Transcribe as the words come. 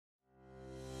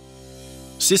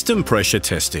System pressure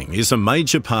testing is a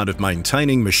major part of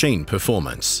maintaining machine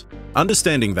performance.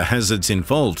 Understanding the hazards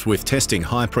involved with testing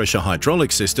high-pressure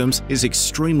hydraulic systems is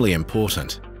extremely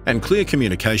important, and clear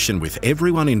communication with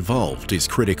everyone involved is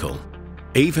critical.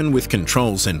 Even with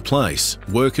controls in place,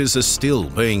 workers are still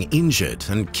being injured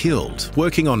and killed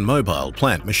working on mobile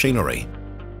plant machinery.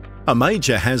 A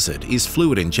major hazard is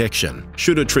fluid injection,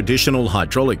 should a traditional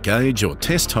hydraulic gauge or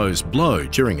test hose blow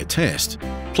during a test,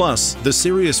 plus the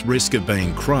serious risk of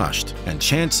being crushed and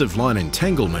chance of line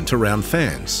entanglement around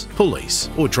fans, pulleys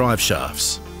or drive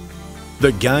shafts.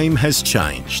 The game has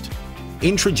changed.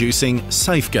 Introducing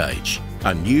SafeGauge,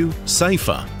 a new,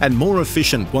 safer and more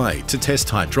efficient way to test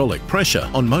hydraulic pressure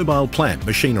on mobile plant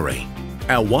machinery.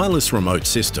 Our wireless remote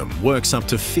system works up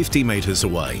to 50 metres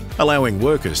away, allowing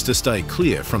workers to stay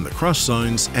clear from the crush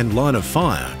zones and line of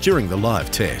fire during the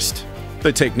live test.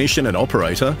 The technician and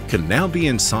operator can now be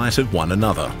in sight of one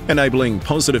another, enabling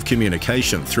positive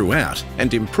communication throughout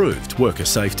and improved worker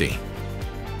safety.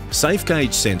 SafeGauge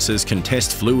sensors can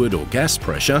test fluid or gas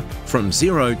pressure from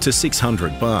 0 to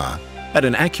 600 bar at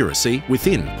an accuracy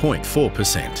within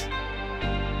 0.4%.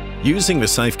 Using the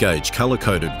SafeGauge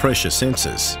colour-coded pressure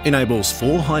sensors enables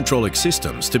 4 hydraulic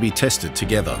systems to be tested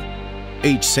together.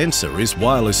 Each sensor is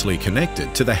wirelessly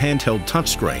connected to the handheld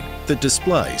touchscreen that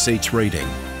displays each reading.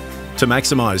 To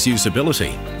maximise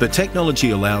usability, the technology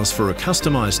allows for a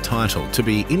customised title to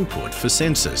be input for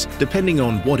sensors depending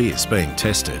on what is being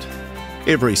tested.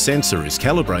 Every sensor is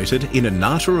calibrated in a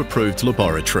NATA-approved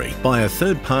laboratory by a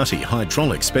third-party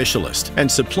hydraulic specialist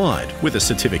and supplied with a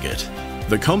certificate.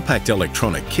 The compact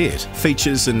electronic kit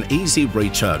features an easy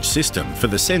recharge system for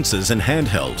the sensors and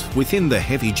handheld within the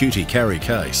heavy-duty carry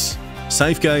case.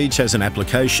 SafeGauge has an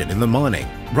application in the mining,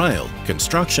 rail,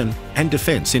 construction and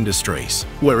defence industries,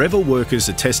 wherever workers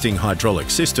are testing hydraulic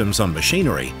systems on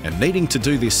machinery and needing to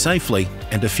do this safely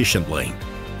and efficiently.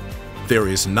 There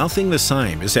is nothing the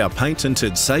same as our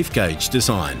patented SafeGauge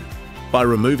design. By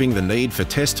removing the need for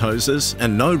test hoses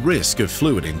and no risk of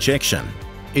fluid injection,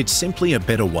 it's simply a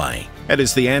better way and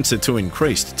is the answer to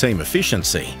increased team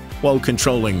efficiency while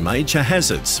controlling major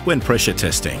hazards when pressure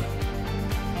testing.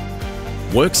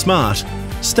 Work smart,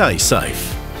 stay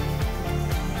safe.